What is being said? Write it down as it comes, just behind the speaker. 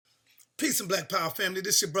Peace and Black Power family.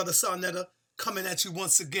 This your brother Sarnetta coming at you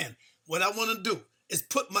once again. What I want to do is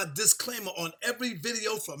put my disclaimer on every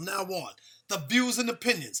video from now on. The views and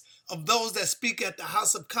opinions of those that speak at the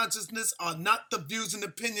House of Consciousness are not the views and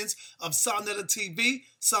opinions of Sarnetta TV,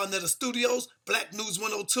 Sarnetta Studios, Black News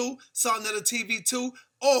 102, Sarnetta TV 2,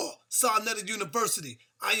 or Sarnetta University.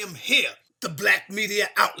 I am here, the Black media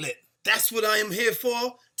outlet. That's what I am here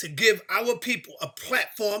for, to give our people a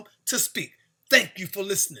platform to speak. Thank you for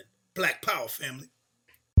listening, Black Power family.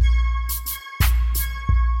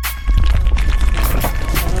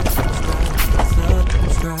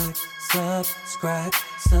 Subscribe.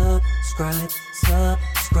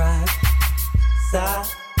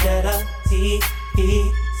 Sarnetta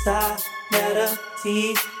TV, Sarnetta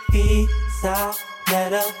TV,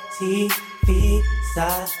 Sarnetta TV,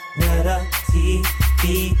 Sarnetta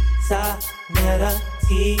TV, Sarnetta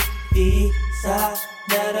TV,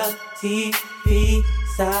 Sarnetta TV,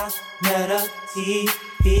 Sarnetta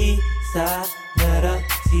TV, Sarnetta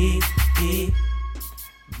TV.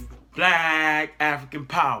 Black African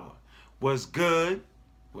power. What's good?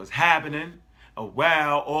 What's happening? A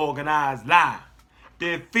well-organized lie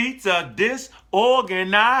defeats a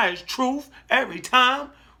disorganized truth every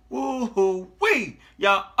time. Woo-hoo-wee.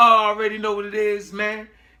 Y'all already know what it is, man.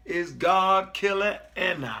 It's God Killer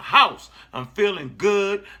in the house. I'm feeling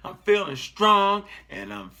good. I'm feeling strong.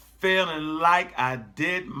 And I'm feeling like I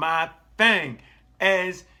did my thing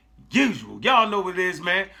as usual. Y'all know what it is,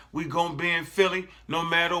 man. We gonna be in Philly no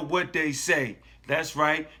matter what they say. That's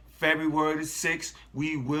right. February the 6th,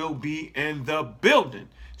 we will be in the building.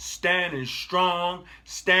 Standing strong,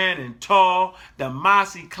 standing tall. The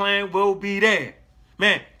Mossy clan will be there.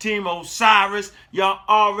 Man, Team Osiris, y'all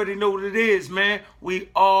already know what it is, man. We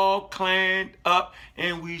all clanned up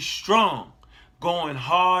and we strong. Going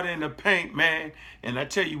hard in the paint, man. And I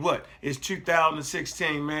tell you what, it's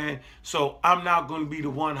 2016, man. So I'm not going to be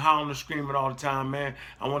the one howling and screaming all the time, man.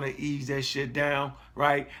 I want to ease that shit down,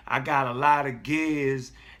 right? I got a lot of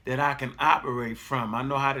gears that I can operate from. I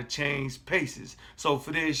know how to change paces. So for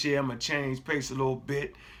this year, I'm going to change pace a little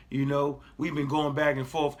bit. You know, we've been going back and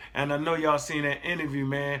forth. And I know y'all seen that interview,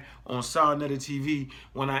 man, on Sarnetta TV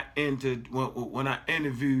when I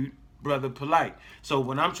interviewed Brother Polite. So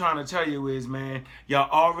what I'm trying to tell you is, man, y'all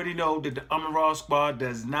already know that the Raw Squad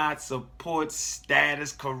does not support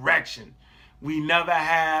status correction. We never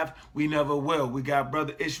have, we never will. We got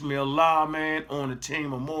Brother Ishmael Law, man, on the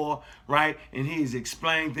team or more, right? And he's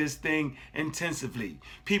explained this thing intensively.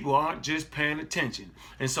 People aren't just paying attention.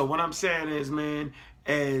 And so what I'm saying is, man,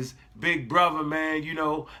 as big brother, man, you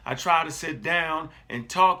know, I try to sit down and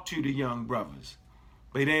talk to the young brothers,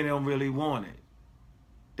 but they don't really want it.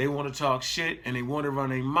 They want to talk shit and they want to run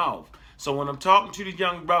their mouth. So when I'm talking to the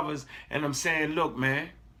young brothers and I'm saying, look, man,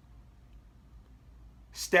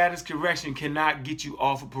 status correction cannot get you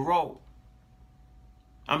off of parole.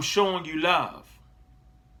 I'm showing you love.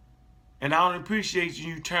 And I don't appreciate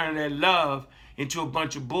you turning that love into a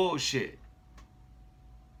bunch of bullshit.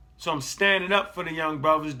 So I'm standing up for the young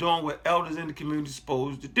brothers, doing what elders in the community are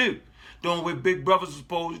supposed to do. Doing what big brothers are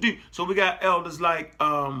supposed to do. So we got elders like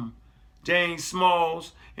James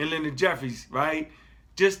Smalls and Linda Jeffries, right?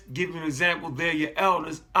 Just give you an example, they're your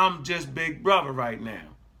elders. I'm just big brother right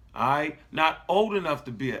now. All right, not old enough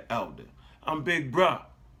to be an elder. I'm big bro.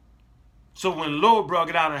 So when Lord bro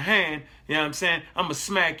get out of hand, you know what I'm saying, I'm going to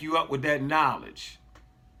smack you up with that knowledge.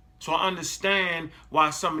 So I understand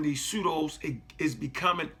why some of these pseudos is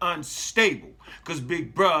becoming unstable. Because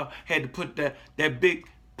big bro had to put that big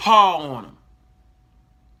paw on them.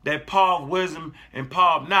 That paw of wisdom and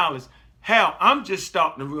paw of knowledge. Hell, I'm just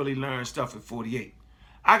starting to really learn stuff at 48.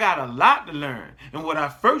 I got a lot to learn. And what I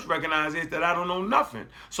first recognize is that I don't know nothing.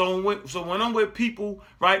 So when I'm with people,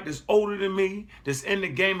 right, that's older than me, that's in the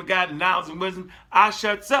game of God, knowledge and wisdom, I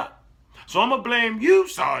shuts up. So I'm going to blame you,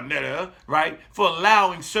 Sarnetta, right, for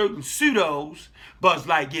allowing certain pseudos, Buzz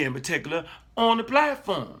Lightyear in particular, on the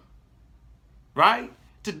platform, right?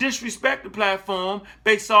 To disrespect the platform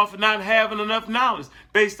based off of not having enough knowledge,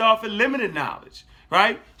 based off of limited knowledge,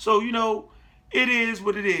 right? So, you know, it is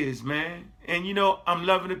what it is, man. And, you know, I'm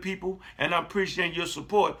loving the people, and I appreciate your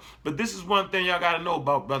support. But this is one thing y'all got to know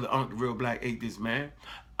about Brother Unc, the Real Black Atheist, man.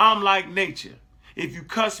 I'm like nature. If you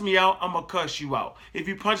cuss me out, I'm going to cuss you out. If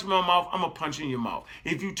you punch me in my mouth, I'm going to punch in your mouth.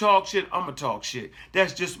 If you talk shit, I'm going to talk shit.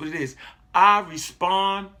 That's just what it is. I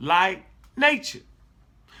respond like nature.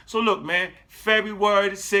 So look, man, February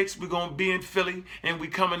the 6th, we're going to be in Philly, and we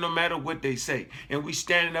coming no matter what they say. And we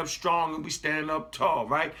standing up strong, and we standing up tall,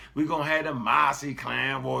 right? We're going to have the Mossy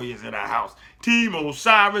clan warriors in the house. Team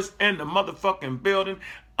Osiris in the motherfucking building.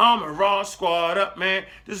 Armor Raw Squad up, man.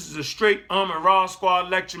 This is a straight Armor Raw Squad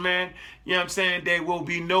lecture, man. You know what I'm saying? There will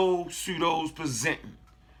be no pseudos presenting.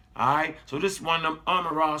 All right? So this is one of them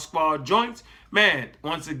Armor Raw Squad joints. Man,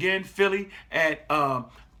 once again, Philly at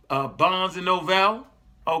Barnes & Noble,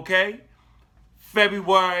 okay?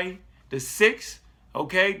 February the 6th,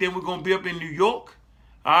 okay? Then we're going to be up in New York,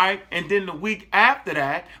 all right? And then the week after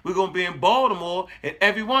that, we're going to be in Baltimore at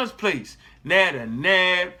Everyone's Place. Nada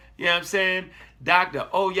Nab, you know what I'm saying? Dr.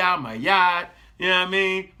 Oya Mayad, you know what I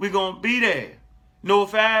mean? We're going to be there.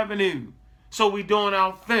 North Avenue. So we doing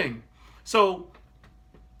our thing. So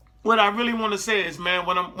what I really want to say is, man,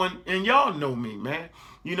 and y'all know me, man.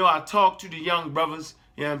 You know, I talk to the young brothers,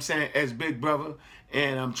 you know what I'm saying, as big brother.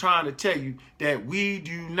 And I'm trying to tell you that we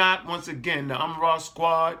do not, once again, the Amara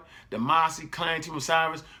Squad, the Mossy Clan, Team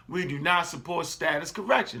Osiris, we do not support status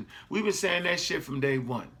correction. We've been saying that shit from day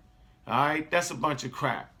one. All right? That's a bunch of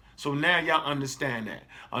crap. So now y'all understand that.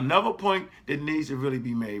 Another point that needs to really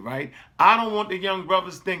be made, right? I don't want the young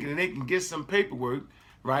brothers thinking that they can get some paperwork,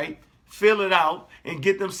 right? Fill it out and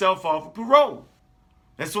get themselves off of parole.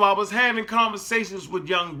 And so I was having conversations with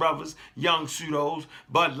young brothers, young pseudos,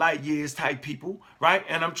 Bud Light years type people, right?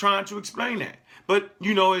 And I'm trying to explain that. But,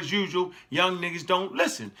 you know, as usual, young niggas don't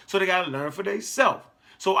listen. So they got to learn for themselves.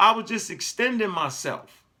 So I was just extending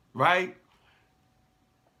myself, right?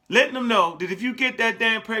 Letting them know that if you get that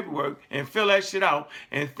damn paperwork and fill that shit out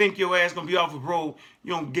and think your ass going to be off the road,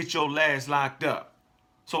 you don't get your ass locked up.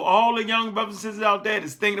 So all the young brothers and sisters out there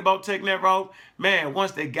that's thinking about taking that route, man,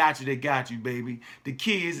 once they got you, baby. The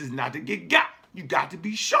key is not to get got. You got to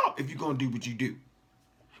be sharp if you're going to do what you do.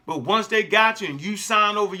 But once they got you and you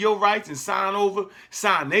sign over your rights and sign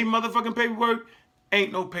their motherfucking paperwork,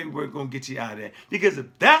 ain't no paperwork going to get you out of that. Because if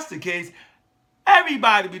that's the case,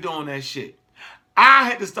 everybody be doing that shit. I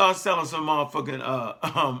had to start selling some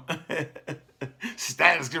motherfucking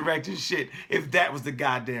status correction shit if that was the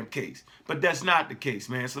goddamn case. But that's not the case,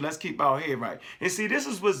 man. So let's keep our head right. And see, this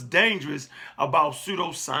is what's dangerous about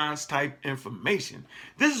pseudoscience type information.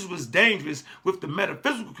 This is what's dangerous with the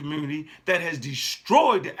metaphysical community that has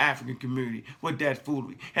destroyed the African community with that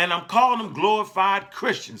foolery. And I'm calling them glorified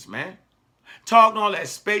Christians, man. Talking all that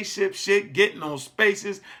spaceship shit, getting on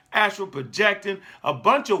spaces, astral projecting, a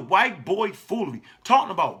bunch of white boy foolery.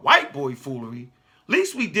 Talking about white boy foolery. At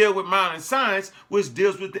least we deal with modern science, which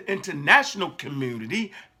deals with the international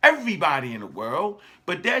community, everybody in the world.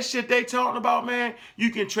 But that shit they talking about, man,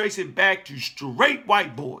 you can trace it back to straight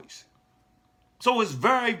white boys. So it's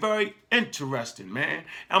very, very interesting, man.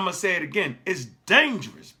 I'm going to say it again. It's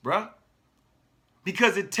dangerous, bruh.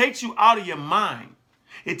 Because it takes you out of your mind.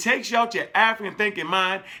 It takes you out your African thinking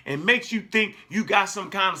mind and makes you think you got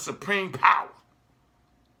some kind of supreme power.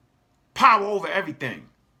 Power over everything.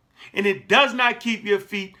 And it does not keep your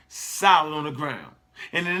feet solid on the ground.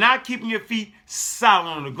 And in not keeping your feet solid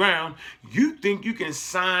on the ground, you think you can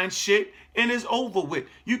sign shit and it's over with.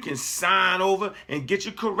 You can sign over and get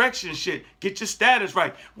your correction shit, get your status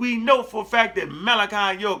right. We know for a fact that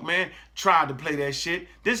Malachi York, man, tried to play that shit.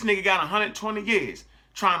 This nigga got 120 years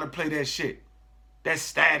trying to play that shit. That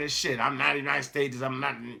status shit. I'm not United States. I'm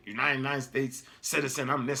not United States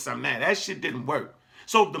citizen. I'm this, I'm that. That shit didn't work.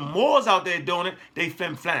 So the Moors out there doing it, they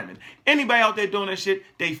flim-flamming. Anybody out there doing that shit,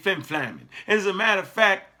 they flim-flamming. As a matter of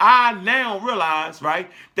fact, I now realize,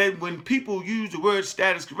 right, that when people use the word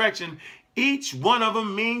status correction, each one of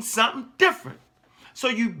them means something different. So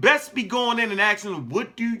you best be going in and asking,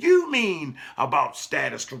 what do you mean about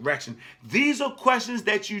status correction? These are questions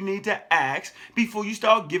that you need to ask before you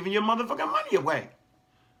start giving your motherfucking money away.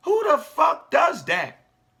 Who the fuck does that?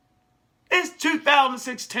 It's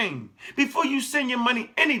 2016. Before you send your money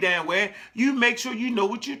any damn where, you make sure you know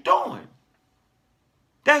what you're doing.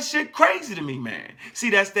 That shit crazy to me, man.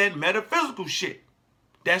 See, that's that metaphysical shit.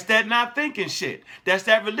 That's that not thinking shit. That's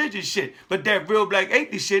that religious shit. But that real black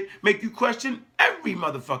atheist shit make you question every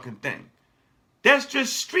motherfucking thing. That's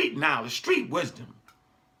just street knowledge, street wisdom.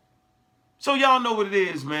 So y'all know what it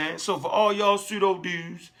is, man. So for all y'all pseudo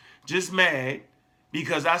dudes just mad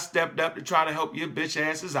because I stepped up to try to help your bitch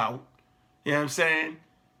asses out, you know what I'm saying?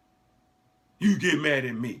 You get mad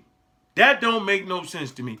at me. That don't make no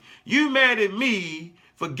sense to me. You mad at me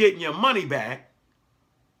for getting your money back,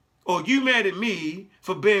 or you mad at me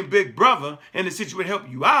for being big brother and the situation help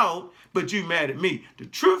you out, but you mad at me. The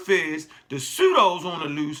truth is, the pseudos on the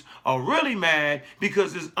loose are really mad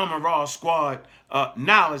because this Amara Squad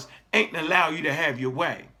knowledge ain't allow you to have your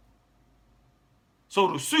way. So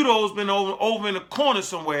the pseudos been over in the corner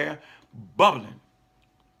somewhere bubbling.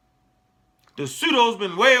 The pseudos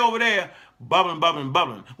been way over there bubbling, bubbling,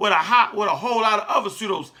 bubbling. With a whole lot of other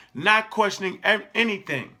pseudos not questioning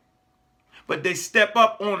anything. but they step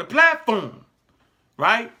up on the platform,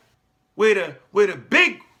 right? Where the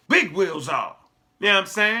big wheels are. You know what I'm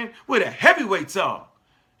saying? Where the heavyweights are.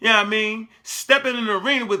 You know what I mean? Stepping in the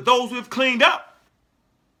arena with those who have cleaned up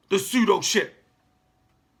the pseudo shit.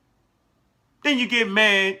 Then you get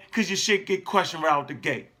mad because your shit get questioned right out the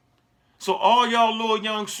gate. So all y'all little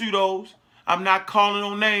young pseudos, I'm not calling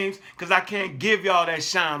no names because I can't give y'all that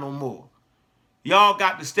shine no more. Y'all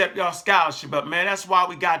got to step y'all scholarship up, man. That's why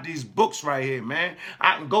we got these books right here, man.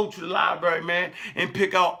 I can go to the library, man, and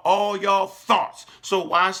pick out all y'all thoughts. So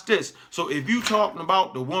watch this. So if you talking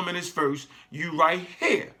about the woman is first, you right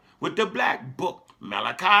here with the black book,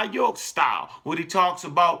 Malachi York style, where he talks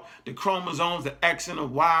about the chromosomes, the X and the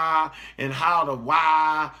Y, and how the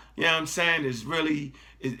Y, you know what I'm saying, is really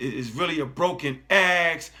a broken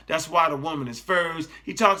X. That's why the woman is first.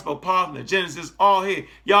 He talks about parthenogenesis all here.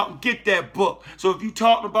 Y'all can get that book. So if you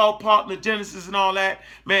talking about parthenogenesis and all that,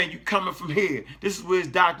 man, you coming from here. This is where it's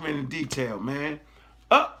documented in detail, man.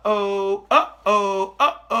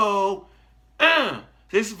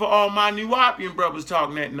 This is for all my New Nuwapian brothers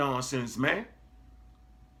talking that nonsense, man.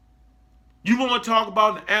 You want to talk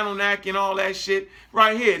about the Anunnaki and all that shit?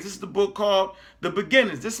 Right here. This is the book called The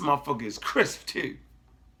Beginnings. This motherfucker is crisp, too.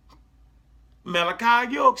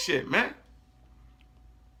 Malachi York shit, man.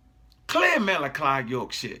 Clear Malachi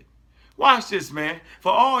York shit. Watch this, man.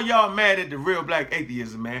 For all y'all mad at the real black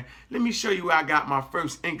atheism, man, let me show you where I got my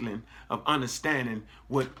first inkling of understanding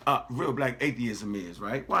what real black atheism is,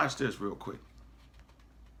 right? Watch this real quick.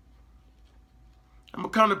 I'm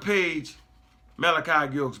going to come to page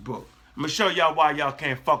Malachi York's book. I'm going to show y'all why y'all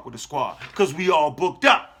can't fuck with the squad. Because we all booked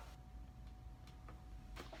up.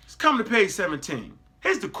 Let's come to page 17.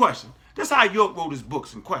 Here's the question. That's how York wrote his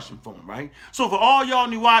books in question form, right? So for all y'all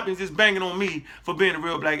Nuwapians that's banging on me for being a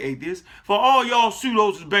real black atheist, for all y'all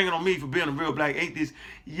pseudos that's banging on me for being a real black atheist,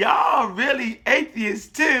 y'all really atheists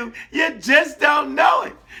too. You just don't know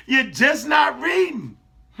it. You're just not reading.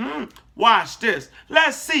 Watch this.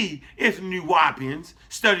 Let's see if Nuwapians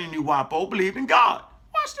studying Nuwapo believe in God.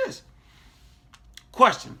 Watch this.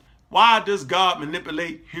 Question. Why does God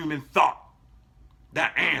manipulate human thought?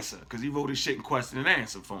 The answer, because he wrote his shit in question and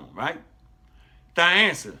answer form, right? The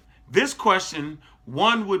answer. This question,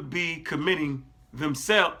 one would be committing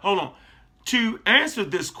themselves. Hold on. To answer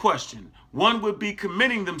this question, one would be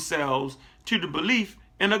committing themselves to the belief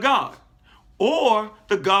in a God or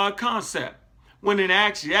the God concept. When in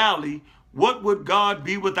actuality, what would God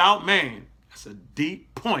be without man? That's a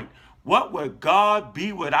deep point. What would God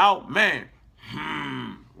be without man?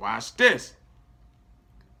 Watch this.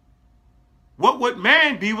 What would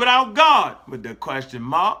man be without God? With the question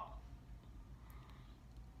mark.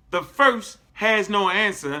 The first has no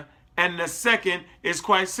answer, and the second is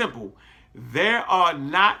quite simple. They are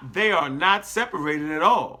not separated at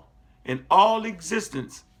all. In all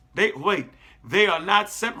existence, they are not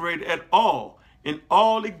separated at all. In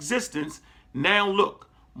all existence, now look,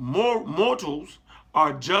 mortals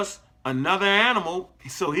are just another animal.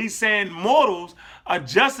 So he's saying mortals are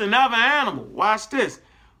just another animal. Watch this.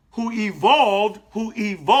 Who evolved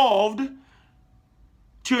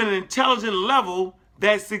to an intelligent level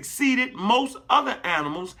that succeeded most other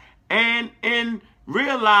animals, and in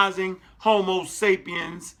realizing Homo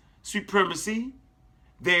sapiens' supremacy,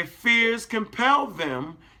 their fears compel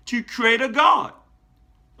them to create a God.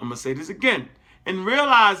 I'm going to say this again. In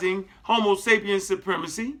realizing Homo sapiens'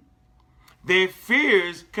 supremacy, their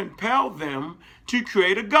fears compel them to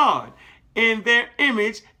create a God in their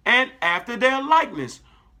image and after their likeness.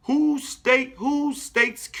 Who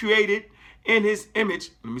states created in his image?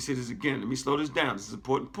 Let me say this again. Let me slow this down. This is an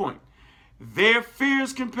important point. Their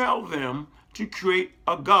fears compel them to create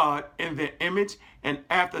a God in their image and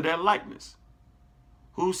after their likeness.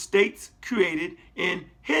 Who states created in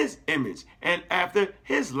his image and after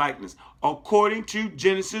his likeness, according to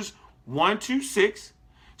Genesis 1:26.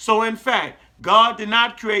 So in fact, God did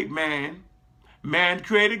not create man. Man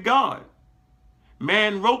created God.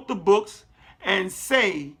 Man wrote the books and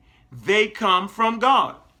say they come from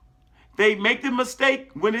God. They make the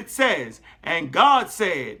mistake when it says, and God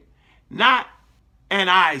said, not, and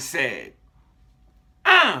I said.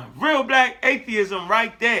 Real black atheism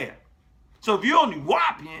right there. So if you're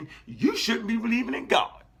Nuwapian, you shouldn't be believing in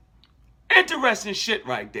God. Interesting shit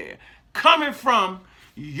right there. Coming from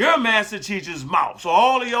your master teacher's mouth. So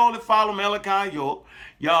all of y'all that follow Malachi York,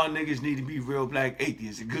 y'all niggas need to be real black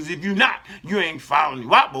atheists. Because if you're not, you ain't following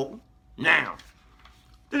Nuwapo. Now,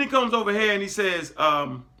 then he comes over here and he says,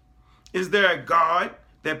 is there a God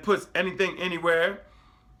that puts anything anywhere?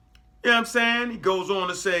 You know what I'm saying? He goes on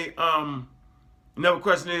to say, another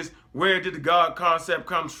question is, where did the God concept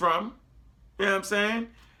comes from? You know what I'm saying?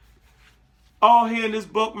 all here in this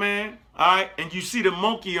book, man. All right, and you see the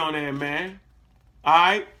monkey on there, man. All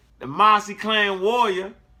right, the Mossy Clan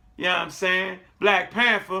warrior. You know what I'm saying? Black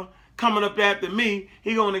Panther coming up after me.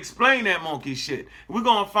 He gonna explain that monkey shit. We're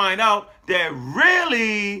gonna find out that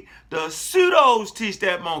really the pseudos teach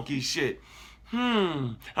that monkey shit.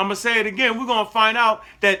 I'm gonna say it again. We're gonna find out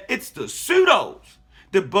that it's the pseudos,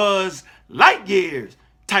 the Buzz Lightyears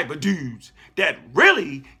type of dudes that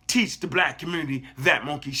really teach the black community that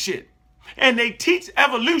monkey shit. And they teach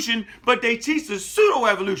evolution, but they teach the pseudo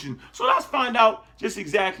evolution. So let's find out just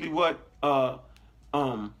exactly what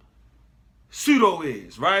pseudo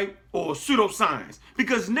is, right? Or pseudoscience.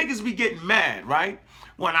 Because niggas be getting mad, right?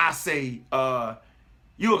 When I say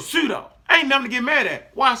you're a pseudo. Ain't nothing to get mad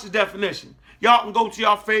at. Watch the definition. Y'all can go to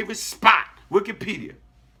your favorite spot, Wikipedia.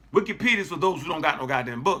 Wikipedia's for those who don't got no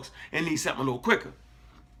goddamn books and need something a little quicker.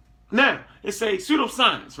 Now, it says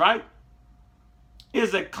pseudoscience, right?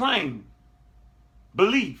 Is a claim,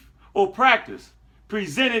 belief, or practice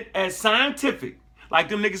presented as scientific. Like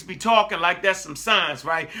them niggas be talking like that's some science,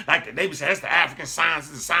 right? Like they be saying that's the African science,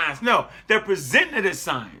 is the science. No, they're presenting it as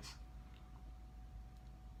science.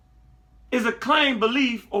 Is a claim,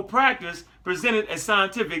 belief, or practice presented as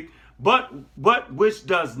scientific, but which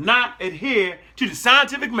does not adhere to the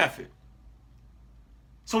scientific method.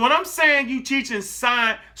 So when I'm saying you teaching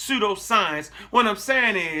science, pseudoscience, what I'm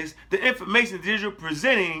saying is the information that you're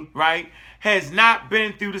presenting, right, has not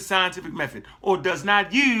been through the scientific method or does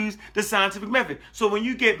not use the scientific method. So when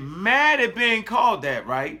you get mad at being called that,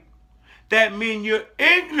 right, that means you're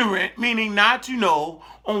ignorant, meaning not to know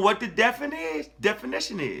on what the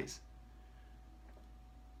definition is.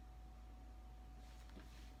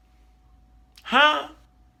 Huh?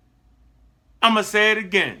 I'm going to say it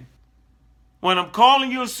again. When I'm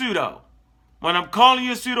calling you a pseudo, when I'm calling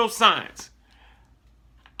you a pseudoscience,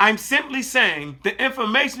 I'm simply saying the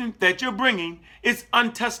information that you're bringing is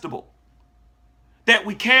untestable. That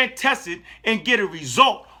we can't test it and get a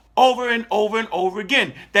result over and over and over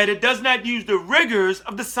again. That it does not use the rigors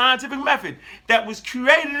of the scientific method that was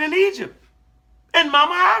created in Egypt and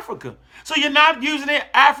Mama Africa. So you're not using an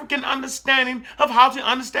African understanding of how to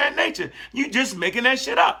understand nature. You're just making that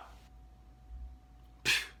shit up.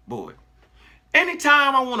 Boy.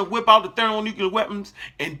 Anytime I want to whip out the thermonuclear weapons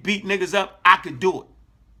and beat niggas up, I could do it.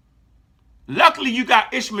 Luckily, you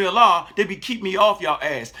got Ishmael Law that be keep me off y'all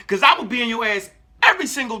ass. Because I would be in your ass every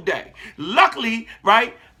single day. Luckily,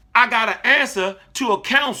 right, I got an answer to a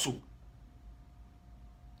council.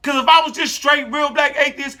 Because if I was just straight real black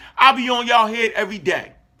atheist, I'd be on y'all head every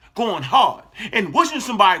day. Going hard. And wishing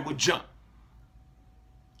somebody would jump.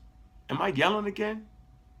 Am I yelling again?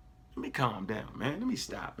 Let me calm down, man. Let me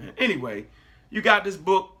stop, man. Anyway, you got this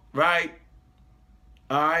book, right?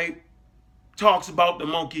 All right. Talks about the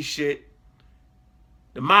monkey shit.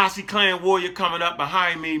 The Mossy Clan warrior coming up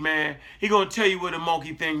behind me, man. He gonna tell you where the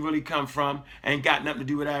monkey thing really come from. Ain't got nothing to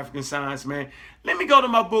do with African science, man. Let me go to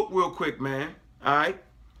my book real quick, man. All right?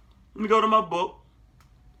 Let me go to my book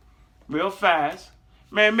real fast.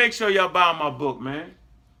 Man, make sure y'all buy my book, man.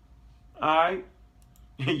 All right?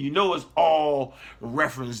 And you know it's all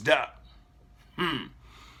referenced up. Man,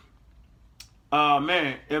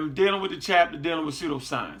 I'm dealing with the chapter dealing with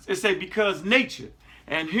pseudoscience. It says, because nature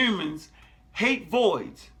and humans hate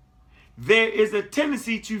voids, there is a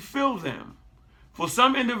tendency to fill them. For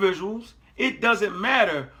some individuals, it doesn't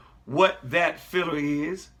matter what that filler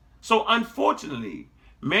is. So unfortunately,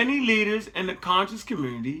 many leaders in the conscious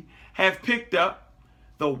community have picked up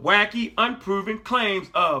the wacky, unproven claims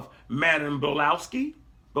of Madame Blavatsky,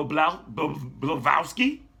 Aleister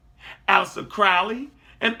Crowley,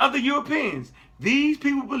 and other Europeans. These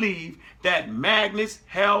people believe that magnets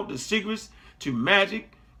held the secrets to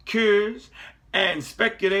magic, cures, and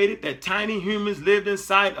speculated that tiny humans lived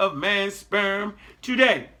inside of man's sperm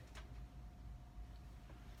today.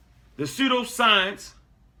 The pseudoscience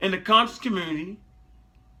in the conscious community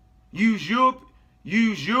use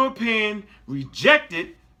European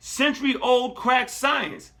rejected century-old crack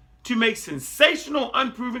science to make sensational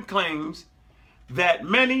unproven claims that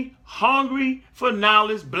many hungry for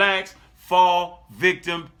knowledge blacks fall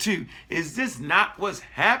victim to. Is this not what's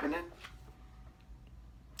happening?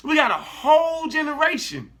 We got a whole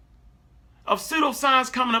generation of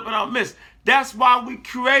pseudoscience coming up in our midst. That's why we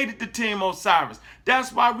created the Team Osiris.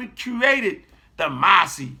 That's why we created the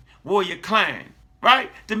Mossy Warrior Clan, right?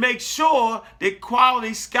 To make sure that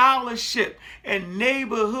quality scholarship and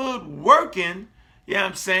neighborhood working, you know what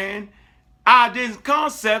I'm saying, ideas and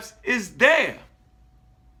concepts is there.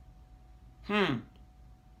 To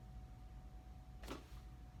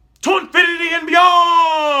infinity and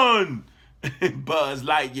beyond. Buzz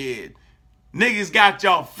Lightyear. Niggas got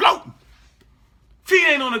y'all floating. Feet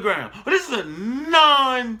ain't on the ground. But this is a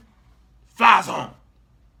non-fly zone.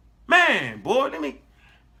 Man, boy, am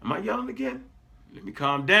I yelling again? Let me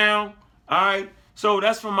calm down. All right. So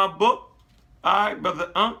that's from my book. All right, Brother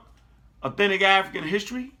Unc. Authentic African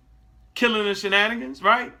History. Killing the Shenanigans,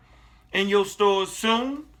 right? In your stores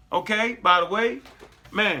soon. Okay, by the way.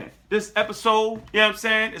 Man, this episode, you know what I'm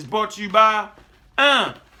saying, is brought to you by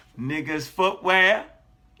Niggas Footwear.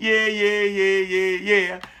 Yeah. You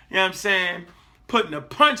know what I'm saying? Putting a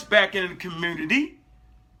punch back in the community.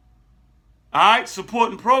 All right,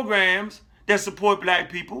 supporting programs that support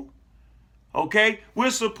black people. Okay,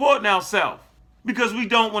 we're supporting ourselves because we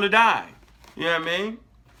don't want to die. You know what I mean?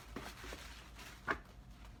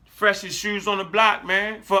 Freshest shoes on the block,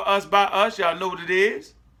 man. For us, by us. Y'all know what it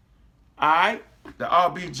is. All right, the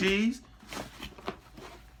RBGs.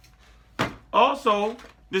 Also,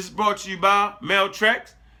 this is brought to you by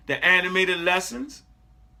Meltrex, the animated lessons.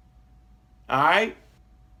 All right.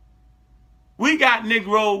 We got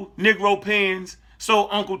Negro pens,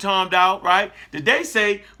 so Uncle Tom'd out, right? Did they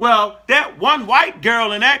say, well, that one white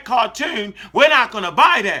girl in that cartoon, we're not going to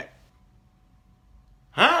buy that?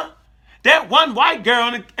 Huh? That one white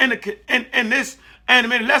girl in this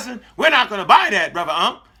animated lesson, we're not going to buy that, Brother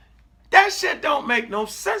Unc. That shit don't make no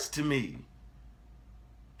sense to me.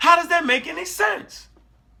 How does that make any sense?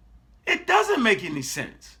 It doesn't make any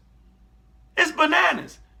sense. It's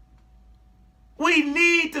bananas. We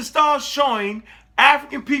need to start showing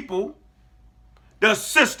African people the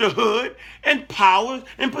sisterhood and powers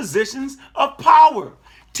and positions of power.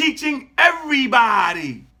 Teaching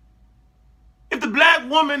everybody. If the black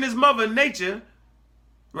woman is Mother Nature,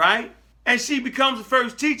 right, and she becomes the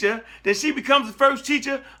first teacher, then she becomes the first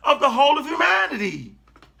teacher of the whole of humanity.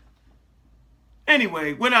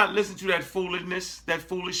 Anyway, we're not listening to that foolishness, that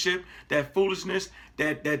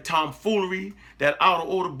tomfoolery, that out of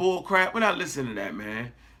order bull crap. We're not listening to that,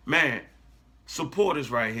 man. Man, support us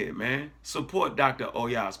right here, man. Support Dr.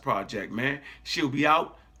 Oya's project, man. She'll be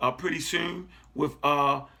out pretty soon with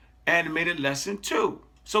animated lesson 2.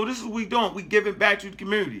 So this is what we doing. We giving back to the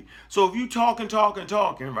community. So if you talking,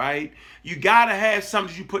 right, you got to have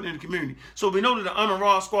something you put in the community. So we know that the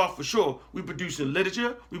Unraw Squad for sure, we producing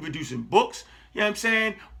literature, we producing books, you know what I'm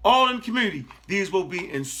saying? All in the community. These will be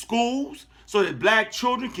in schools so that black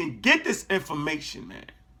children can get this information, man.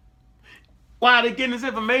 While they're getting this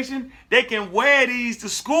information, they can wear these to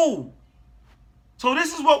school. So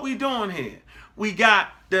this is what we doing here. We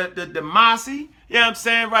got the Masi, you know what I'm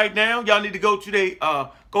saying, right now. Y'all need to go to their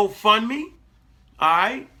GoFundMe, all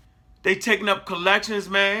right? They taking up collections,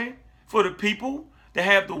 man, for the people that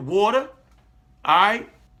have the water, all right?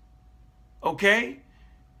 Okay?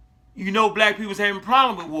 You know black people's having a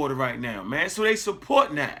problem with water right now, man. So they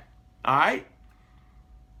supporting that, all right?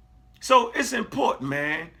 So it's important,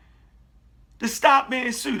 man, to stop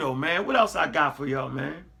being pseudo, man. What else I got for y'all,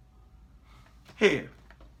 man? Here.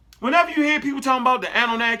 Whenever you hear people talking about the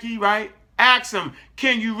Anunnaki, right? Ask them,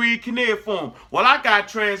 can you read cuneiform? Well, I got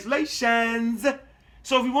translations.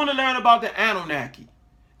 So if you want to learn about the Anunnaki,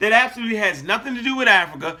 that absolutely has nothing to do with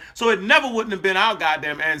Africa, so it never wouldn't have been our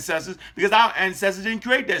goddamn ancestors, because our ancestors didn't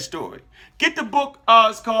create that story. Get the book,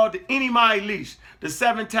 it's called The Enimai Elish, The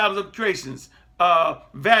 7 Tablets of Creations,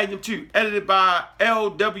 Volume 2, edited by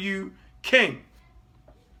L.W. King.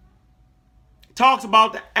 Talks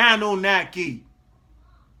about the Anunnaki.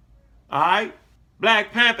 All right?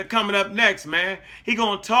 Black Panther coming up next, man. He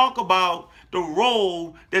gonna talk about the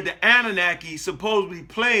role that the Anunnaki supposedly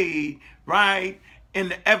played, right, in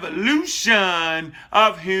the evolution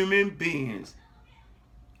of human beings.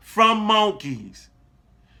 From monkeys.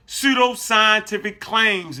 Pseudoscientific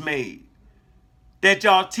claims made that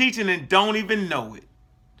y'all teaching and don't even know it.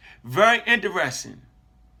 Very interesting.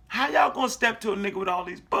 How y'all gonna step to a nigga with all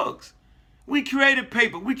these books? We created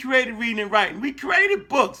paper. We created reading and writing. We created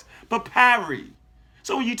books, papyri.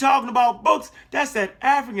 So when you're talking about books, that's that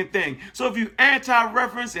African thing. So if you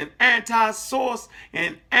anti-reference and anti-source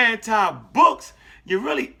and anti-books, you're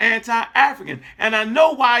really anti-African. And I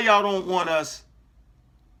know why y'all don't want us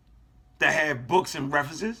to have books and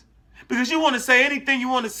references. Because you want to say anything you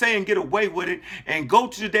want to say and get away with it and go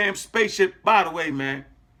to the damn spaceship. By the way, man,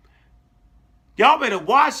 y'all better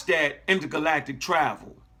watch that Intergalactic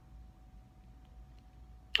Travel.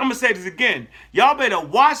 I'm going to say this again. Y'all better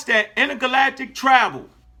watch that Intergalactic Travel.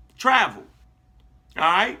 All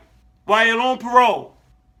right? While you're on parole.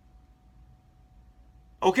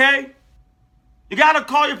 Okay? You got to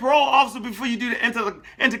call your parole officer before you do the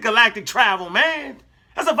intergalactic travel, man.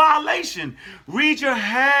 That's a violation. Read your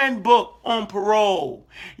handbook on parole.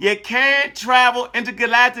 You can't travel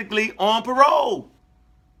intergalactically on parole.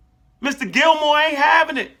 Mr. Gilmore ain't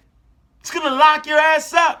having it. It's going to lock your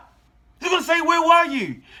ass up. It's going to say, where were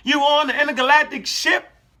you? You were on the intergalactic ship?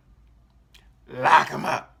 Lock him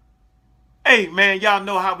up. Hey, man, y'all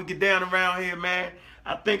know how we get down around here, man.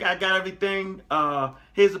 I think I got everything.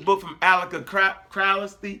 Here's a book from Aleister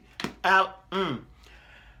Crowley.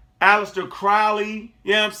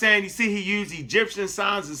 You know what I'm saying? You see he used Egyptian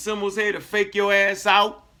signs and symbols here to fake your ass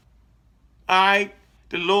out. All right?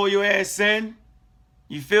 To lure your ass in.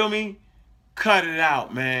 You feel me? Cut it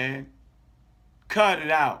out, man. Cut it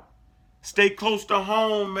out. Stay close to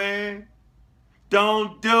home, man.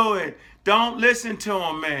 Don't do it. Don't listen to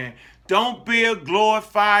him, man. Don't be a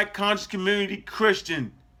glorified conscious community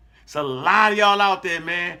Christian. It's a lot of y'all out there,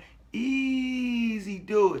 man. Easy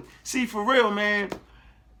do it. See, for real, man,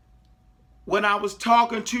 when I was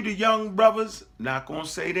talking to the young brothers, not gonna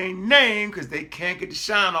say their name because they can't get the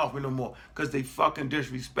shine off me no more because they fucking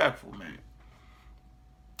disrespectful, man.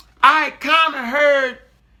 I kind of heard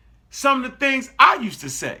some of the things I used to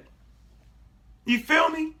say. You feel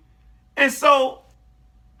me? And so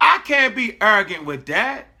I can't be arrogant with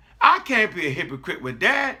that. I can't be a hypocrite with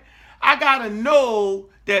that. I gotta know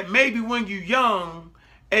that maybe when you're young,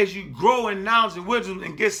 as you grow in knowledge and wisdom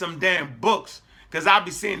and get some damn books, because I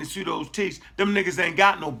be seeing the pseudos teach, them niggas ain't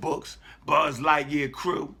got no books, Buzz Lightyear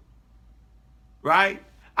crew, right?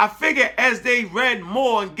 I figure as they read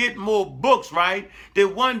more and get more books, right,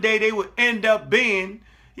 that one day they would end up being,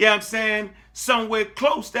 you know what I'm saying, somewhere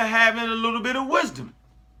close to having a little bit of wisdom.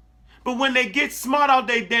 But when they get smart out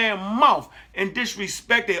their damn mouth and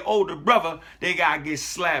disrespect their older brother, they gotta get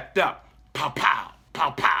slapped up. Pow, pow, pow,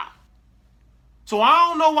 pow. So I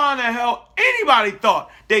don't know why in the hell anybody thought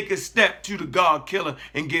they could step to the God killer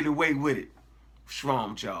and get away with it. What's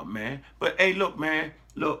wrong with y'all, man? But hey, look, man,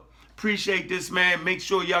 look, appreciate this, man. Make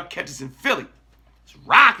sure y'all catch us in Philly. It's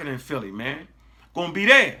rocking in Philly, man. Gonna be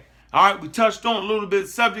there. All right, we touched on a little bit of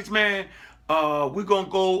subjects, man. We're gonna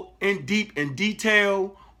go in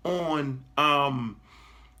detail on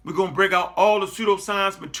we're going to break out all the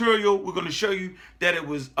pseudoscience material. We're going to show you that it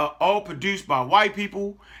was all produced by white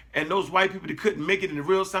people, and those white people that couldn't make it in the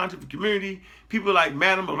real scientific community, people like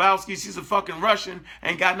Madame Blavatsky, she's a fucking Russian,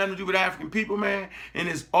 ain't got nothing to do with African people, man, and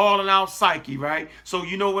it's all in our psyche, right? So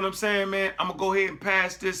you know what I'm saying, man? I'm going to go ahead and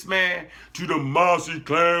pass this, man, to the Mossy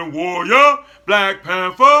Clan Warrior, Black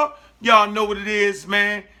Panther. Y'all know what it is,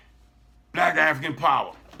 man. Black African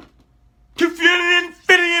power. To infinity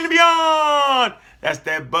and beyond. That's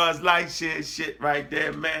that Buzz Lightyear shit right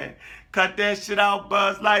there, man. Cut that shit out,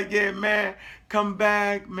 Buzz Lightyear, man. Come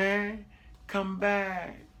back, man. Come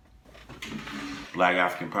back. Black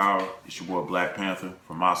African Power. It's your boy Black Panther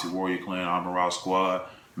from Mossy Warrior Clan, Amaral Squad,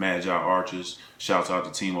 Magi Archers. Shouts out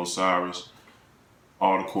to Team Osiris.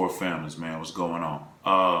 All the core families, man. What's going on?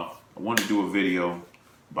 I wanted to do a video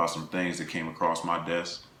about some things that came across my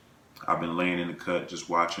desk. I've been laying in the cut just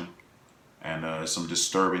watching. And some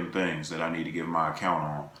disturbing things that I need to give my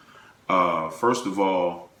account on. First of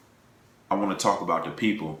all, I want to talk about the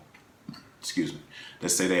people, that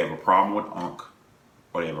say they have a problem with Unc,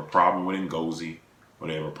 or they have a problem with Ngozi, or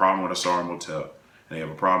they have a problem with Asar Motel, and they have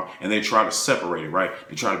a problem, and they try to separate it, right?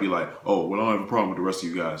 They try to be like, oh, well, I don't have a problem with the rest of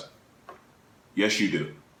you guys. Yes, you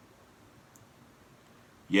do.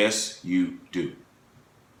 Yes, you do.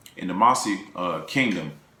 In the Mossy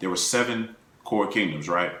kingdom, there were 7 core kingdoms,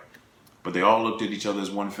 right? But they all looked at each other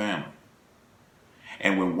as one family.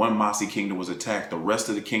 And when one Mossy kingdom was attacked, the rest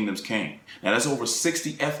of the kingdoms came. Now that's over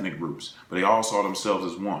 60 ethnic groups, but they all saw themselves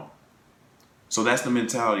as one. So that's the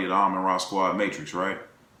mentality of the Amun-Ra Squad Matrix, right?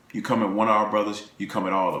 You come at one of our brothers, you come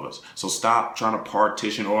at all of us. So stop trying to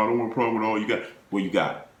partition, oh, I don't want a problem with all you got. Well, you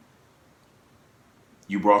got it.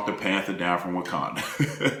 You brought the Panther down from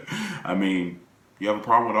Wakanda. I mean, you have a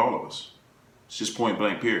problem with all of us. It's just point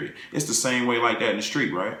blank, period. It's the same way like that in the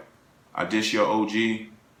street, right? I diss your OG,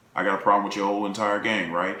 I got a problem with your whole entire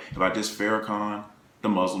gang, right? If I diss Farrakhan, the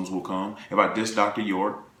Muslims will come. If I diss Dr.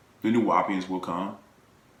 York, the Nuwaubians will come.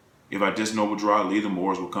 If I diss Noble Drew Ali, the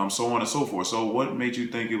Moors will come, so on and so forth. So what made you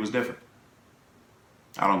think it was different?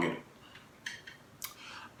 I don't get it.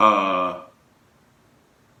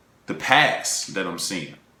 The past that I'm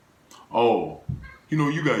seeing. Oh,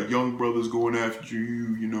 you got young brothers going after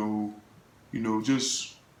you,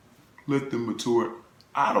 just let them mature.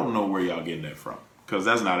 I don't know where y'all getting that from, because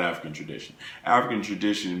that's not African tradition. African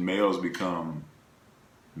tradition, males become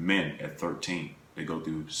men at 13. They go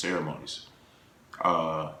through ceremonies.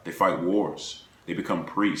 They fight wars. They become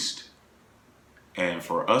priests. And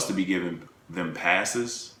for us to be giving them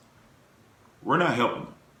passes, we're not helping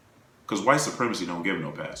them, because white supremacy don't give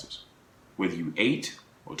no passes. Whether you 8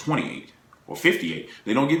 or 28 or 58,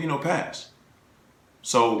 they don't give you no pass.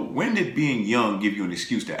 So when did being young give you an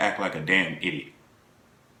excuse to act like a damn idiot?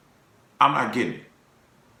 I'm not getting it.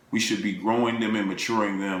 We should be growing them and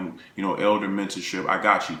maturing them, you know, elder mentorship. I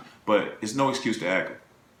got you. But it's no excuse to act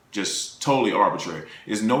just totally arbitrary.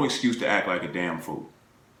 It's no excuse to act like a damn fool.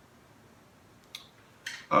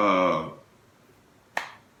 I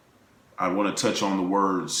want to touch on the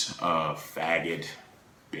words faggot,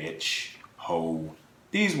 bitch, hoe.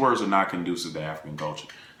 These words are not conducive to African culture.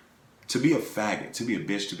 To be a faggot, to be a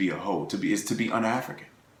bitch, to be a hoe, is to be un-African.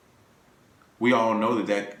 We all know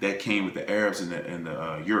that came with the Arabs and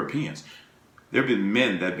the Europeans. There have been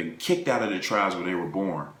men that have been kicked out of their tribes where they were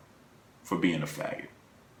born for being a faggot.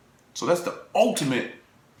 So that's the ultimate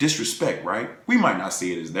disrespect, right? We might not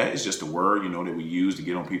see it as that. It's just a word, you know, that we use to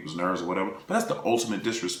get on people's nerves or whatever. But that's the ultimate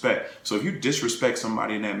disrespect. So if you disrespect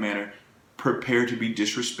somebody in that manner, prepare to be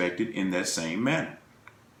disrespected in that same manner.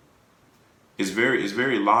 It's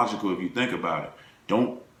very logical if you think about it.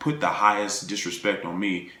 Don't put the highest disrespect on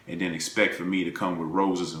me and then expect for me to come with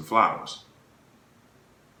roses and flowers.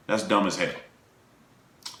 That's dumb as hell.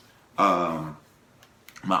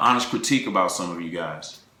 My honest critique about some of you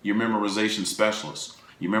guys. You're memorization specialists.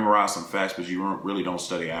 You memorize some facts, but you really don't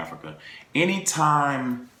study Africa.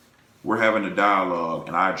 Anytime we're having a dialogue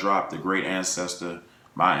and I drop the great ancestor,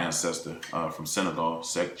 my ancestor from Senegal,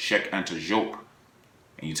 Cheikh Anta Diop,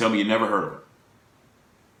 and you tell me you never heard of her.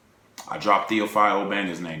 I drop Theophile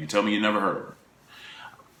Obanga's name. You tell me you never heard of her.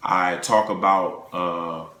 I talk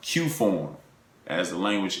about Q-form as the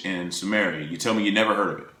language in Sumeria. You tell me you never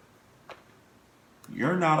heard of it.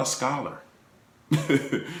 You're not a scholar.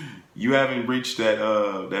 You haven't reached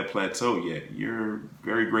that plateau yet. You're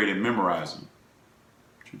very great at memorizing,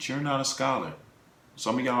 but you're not a scholar.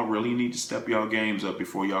 Some of y'all really need to step y'all games up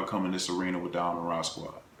before y'all come in this arena with the Amara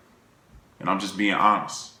Squad. And I'm just being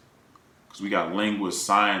honest, because we got linguists,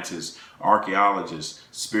 scientists, archaeologists,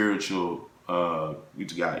 spiritual. We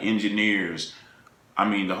got engineers. I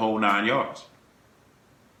mean, the whole 9 yards.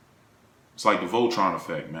 It's like the Voltron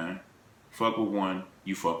effect, man. Fuck with one,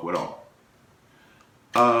 you fuck with all.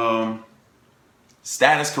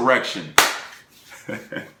 Status correction.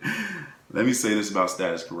 Let me say this about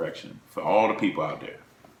status correction for all the people out there.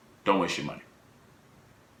 Don't waste your money.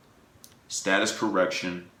 Status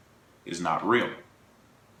correction is not real.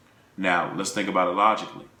 Now, let's think about it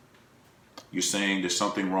logically. You're saying there's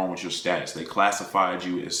something wrong with your status. They classified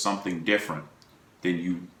you as something different than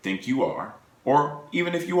you think you are, or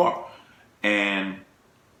even if you are. And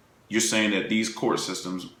you're saying that these court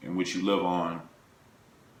systems in which you live on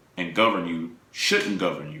and govern you shouldn't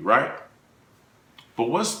govern you, right? But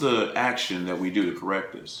what's the action that we do to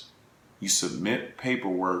correct this? You submit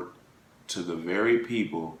paperwork to the very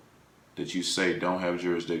people that you say don't have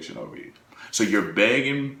jurisdiction over you. So you're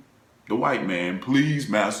begging the white man, please,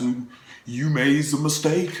 master, you made some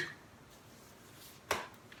mistake.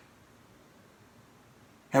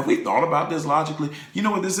 Have we thought about this logically? You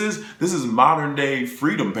know what this is? This is modern day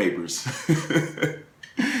freedom papers.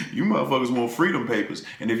 You motherfuckers want freedom papers.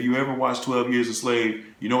 And if you ever watched 12 Years a Slave,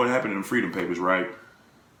 you know what happened in the freedom papers, right?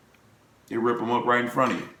 They rip them up right in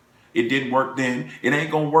front of you. It didn't work then. It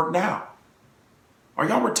ain't gonna work now. Are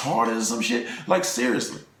y'all retarded or some shit? Like,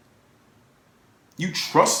 seriously. You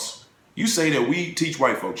say that we teach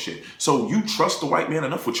white folks shit. So you trust the white man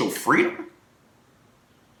enough with your freedom?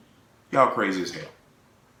 Y'all crazy as hell.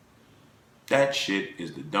 That shit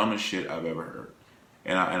is the dumbest shit I've ever heard.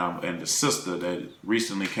 And the sister that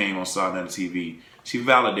recently came on Saturday TV, she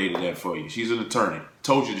validated that for you. She's an attorney.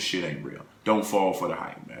 Told you the shit ain't real. Don't fall for the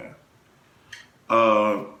hype, man.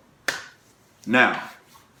 Now,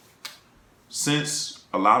 since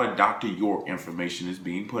a lot of Dr. York information is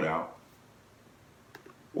being put out,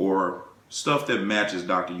 or stuff that matches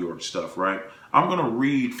Dr. York's stuff, right? I'm going to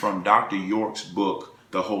read from Dr. York's book,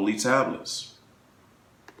 The Holy Tablets.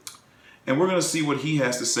 And we're going to see what he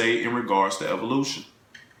has to say in regards to evolution.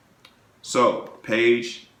 So,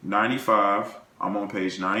 page 95. I'm on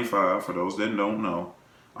page 95. For those that don't know,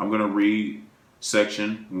 I'm going to read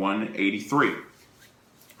section 183.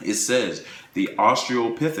 It says, the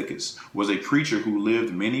Australopithecus was a creature who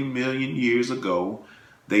lived many million years ago.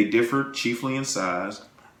 They differed chiefly in size.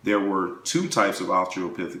 There were two types of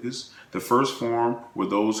Australopithecus. The first form were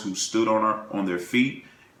those who stood on their feet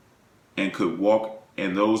and could walk,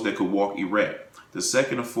 and those that could walk erect. The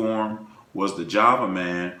second form was the Java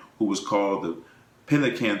man, who was called the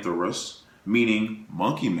Pithecanthropus, meaning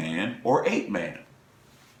monkey man or ape man.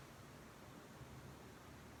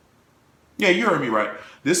 Yeah, you heard me right.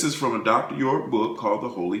 This is from a Dr. York book called The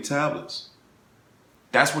Holy Tablets.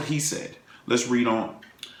 That's what he said. Let's read on.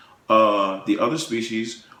 The other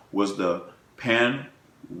species was the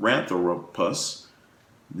Paranthropus,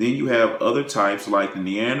 Then you have other types like the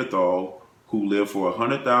Neanderthal, who lived for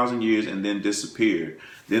 100,000 years and then disappeared.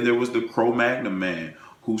 Then there was the Cro-Magnon man,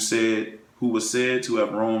 who was said to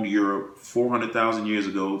have roamed Europe 400,000 years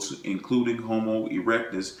ago, including Homo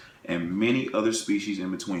erectus and many other species in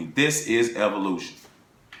between. This is evolution.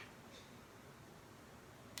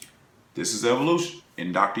 This is evolution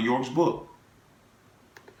in Dr. York's book.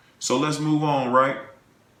 So let's move on, right?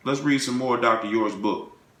 Let's read some more of Dr. York's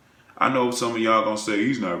book. I know some of y'all gonna say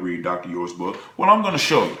he's not reading Dr. York's book. Well, I'm gonna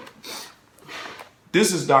show you.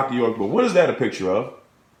 This is Dr. York's book. What is that a picture of?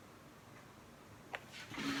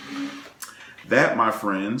 That, my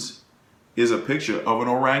friends, is a picture of an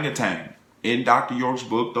orangutan in Dr. York's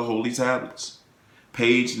book, The Holy Tablets.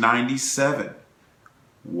 Page 97.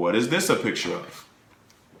 What is this a picture of?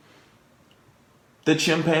 The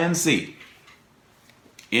chimpanzee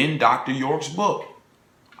in Dr. York's book.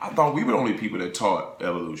 I thought we were the only people that taught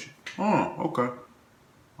evolution. Oh, okay.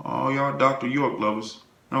 Oh, y'all Dr. York lovers.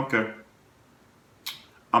 Okay.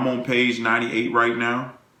 I'm on page 98 right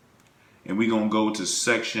now. And we're going to go to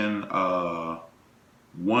section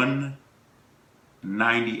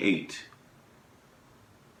 198.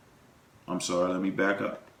 I'm sorry, let me back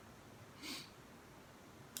up.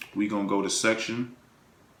 We're going to go to section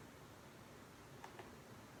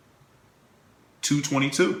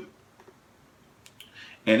 222.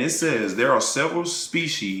 And it says there are several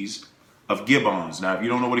species of gibbons. Now, if you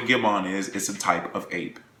don't know what a gibbon is, it's a type of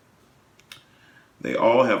ape. They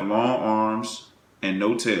all have long arms and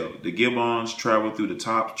no tail. The gibbons travel through the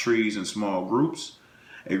top trees in small groups.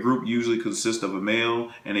 A group usually consists of a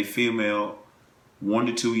male and a female, 1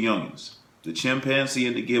 to 2 youngins. The chimpanzee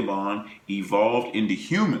and the gibbon evolved into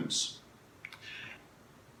humans,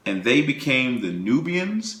 and they became the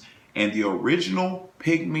Nubians and the original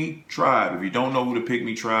Pygmy tribe. If you don't know who the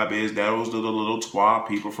Pygmy tribe is, that was the little Twa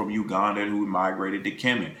people from Uganda who migrated to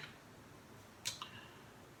Kenya.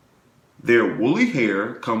 Their woolly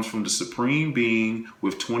hair comes from the supreme being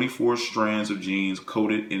with 24 strands of genes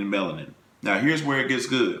coated in melanin. Now here's where it gets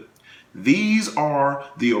good. These are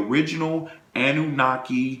the original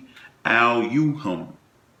Anunnaki Al-Yuhum.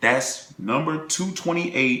 That's number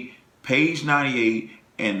 228, page 98,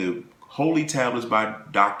 and the Holy Tablets by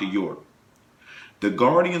Dr. York. The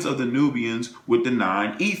guardians of the Nubians with the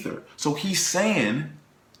 9 ether. So he's saying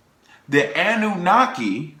the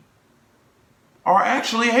Anunnaki are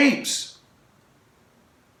actually apes.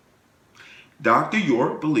 Dr.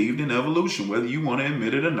 York believed in evolution. Whether you want to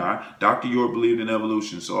admit it or not, Dr. York believed in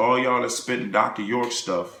evolution. So all y'all that's spitting Dr. York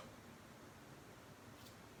stuff,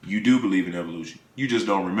 you do believe in evolution. You just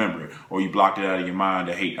don't remember it. Or you blocked it out of your mind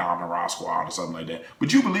to hate Alvin Ross Squad or something like that.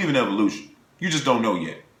 But you believe in evolution. You just don't know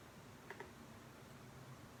yet.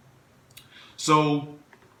 So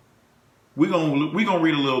we're gonna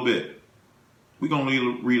read a little bit. We're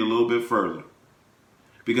gonna read a little bit further.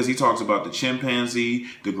 Because he talks about the chimpanzee,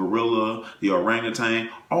 the gorilla, the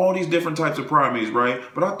orangutan, all these different types of primates, right?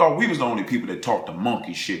 But I thought we was the only people that talked the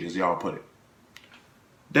monkey shit, as y'all put it.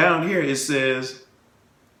 Down here it says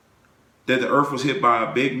that the earth was hit by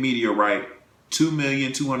a big meteorite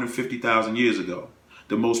 2,250,000 years ago.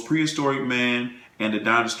 The most prehistoric man and the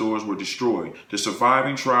dinosaurs were destroyed. The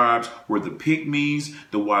surviving tribes were the Pygmies,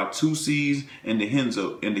 the Watusis, and the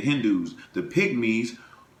Hindus. The Pygmies,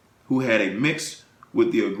 who had a mix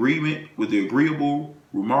with the agreeable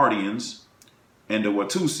Rumardians, and the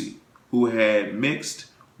Watusi, who had mixed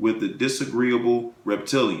with the disagreeable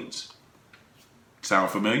reptilians.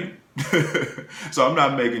 Sound familiar? So I'm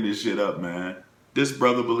not making this shit up, man. This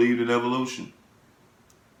brother believed in evolution.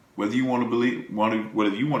 Whether you want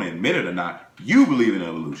to admit it or not, you believe in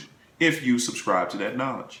evolution if you subscribe to that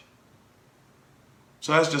knowledge.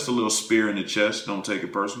 So that's just a little spear in the chest. Don't take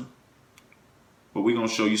it personal. But we're going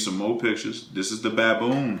to show you some more pictures. This is the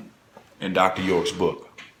baboon in Dr. York's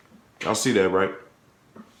book. Y'all see that, right?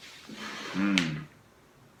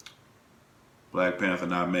 Black Panther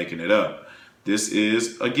not making it up. This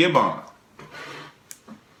is a gibbon.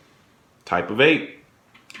 Type of ape.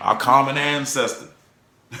 Our common ancestor.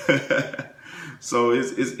 So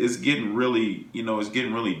it's getting really, it's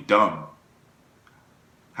getting really dumb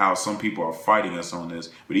how some people are fighting us on this.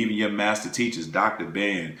 But even your master teachers, Dr.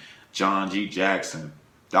 Ben, John G. Jackson,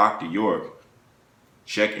 Dr. York,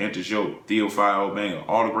 Check Antijoke, Theophile Omega,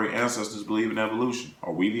 all the great ancestors believe in evolution.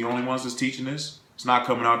 Are we the only ones that's teaching this? It's not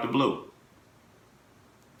coming out the blue.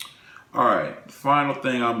 All right, the final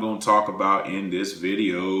thing I'm going to talk about in this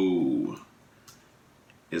video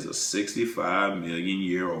is a 65 million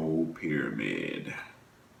year old pyramid.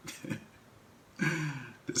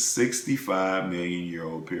 The 65 million year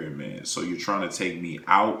old pyramid. So you're trying to take me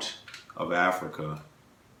out of Africa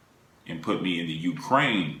and put me in the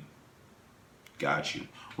Ukraine. Got you.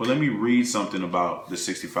 Well, let me read something about the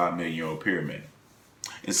 65 million year old pyramid.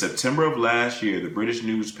 In September of last year, the British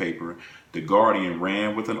newspaper The Guardian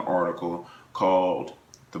ran with an article called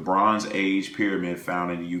The Bronze Age Pyramid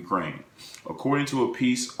Found in the Ukraine. According to a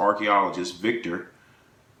peace archaeologist, Viktor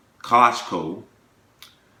Klitschko,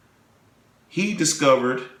 he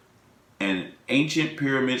discovered an ancient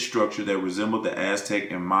pyramid structure that resembled the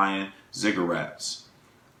Aztec and Mayan ziggurats,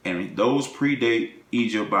 and those predate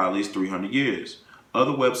Egypt by at least 300 years.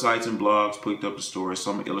 Other websites and blogs picked up the story,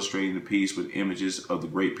 some illustrating the piece with images of the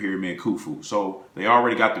Great Pyramid Khufu. So they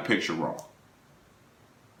already got the picture wrong.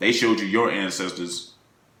 They showed you your ancestors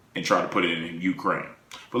and tried to put it in Ukraine.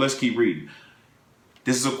 But let's keep reading.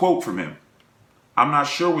 This is a quote from him. "I'm not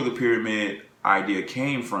sure where the pyramid idea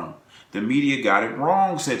came from. The media got it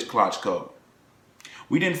wrong," said Klitschko.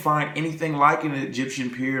 "We didn't find anything like an Egyptian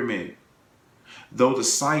pyramid, though the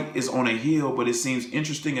site is on a hill, but it seems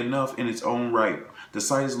interesting enough in its own right. The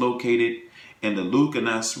site is located in the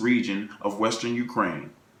Lugansk region of western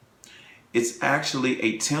Ukraine. It's actually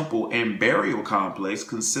a temple and burial complex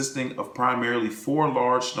consisting of primarily 4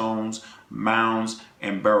 large stones, mounds,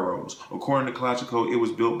 and barrows. According to Klitschko, it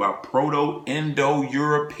was built by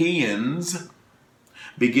Proto-Indo-Europeans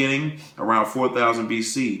beginning around 4000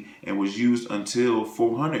 BC and was used until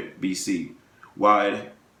 400 BC. While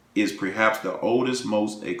it is perhaps the oldest,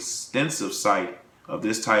 most extensive site of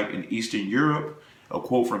this type in Eastern Europe," a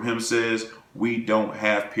quote from him says, "We don't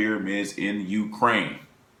have pyramids in Ukraine."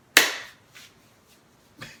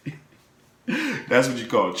 That's what you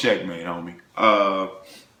call a checkmate, homie.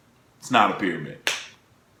 It's not a pyramid.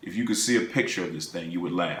 If you could see a picture of this thing, you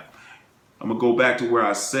would laugh. I'm going to go back to where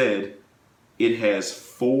I said it has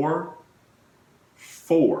four,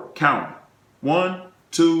 count 1,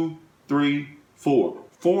 2, 3, 4.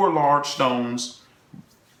 4 large stones,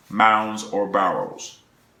 mounds, or barrows.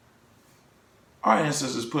 Our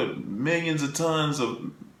ancestors put millions of tons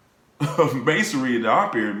of masonry into our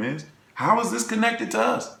pyramids. How is this connected to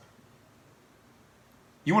us?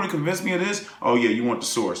 You want to convince me of this? Oh yeah, you want the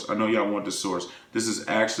source. I know y'all want the source. This is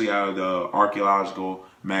actually out of the Archaeological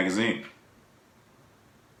Magazine.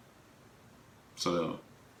 So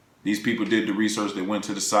these people did the research. They went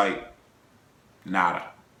to the site.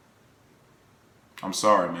 Nada. I'm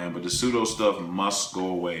sorry, man, but the pseudo stuff must go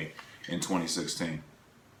away in 2016.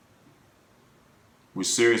 We're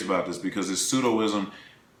serious about this because this pseudoism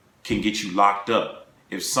can get you locked up.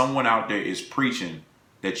 If someone out there is preaching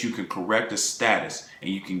that you can correct a status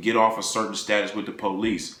and you can get off a certain status with the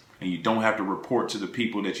police and you don't have to report to the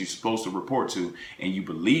people that you're supposed to report to, and you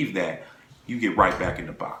believe that, you get right back in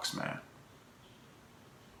the box, man.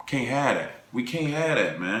 Can't have that. We can't have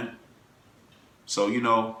that, man. So, you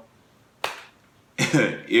know,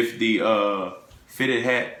 if the fitted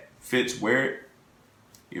hat fits, wear it.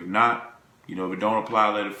 If not, you know, if it don't apply,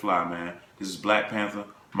 let it fly, man. This is Black Panther,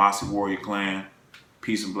 Mossy Warrior Clan,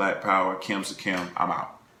 peace and black power, Kim's a Kim. I'm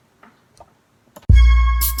out.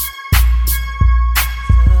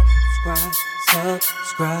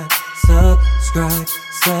 Subscribe, subscribe,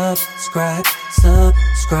 subscribe,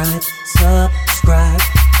 subscribe, subscribe.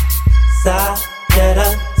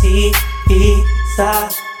 Sa-netta TV,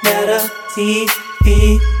 Sa-netta TV,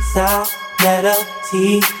 Sa-netta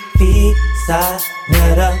TV,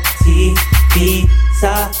 Sa-netta TV,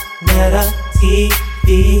 Sa-netta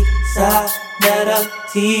TV, Sa-netta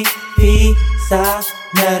TV,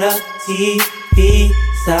 Sa-netta TV,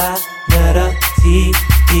 Sa-netta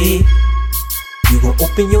TV. You gon'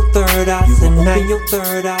 open your third eye tonight, your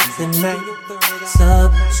third eye tonight.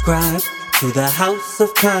 Subscribe to the House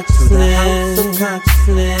of Consciousness.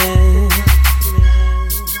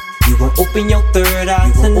 You gon' open your third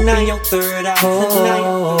eye tonight, your third eye tonight.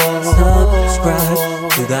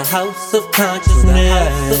 Subscribe to the House of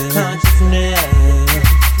Consciousness.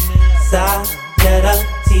 Sa-netta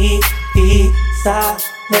TV,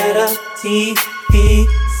 Sa-netta TV,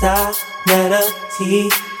 Sa-netta TV,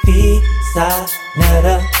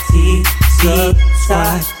 Sa-netta TV,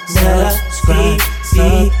 Sa-netta TV,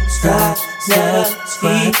 Sa-netta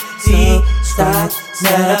TV,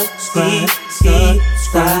 Sa-netta TV,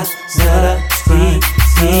 Sa-netta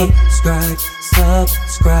TV. Subscribe,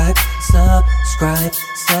 subscribe, subscribe,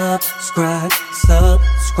 subscribe, subscribe,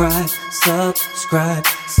 subscribe, subscribe,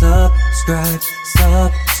 subscribe,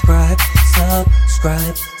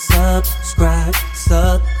 subscribe, subscribe,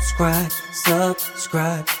 subscribe,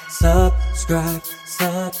 subscribe, subscribe,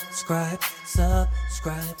 subscribe,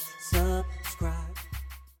 subscribe, subscribe.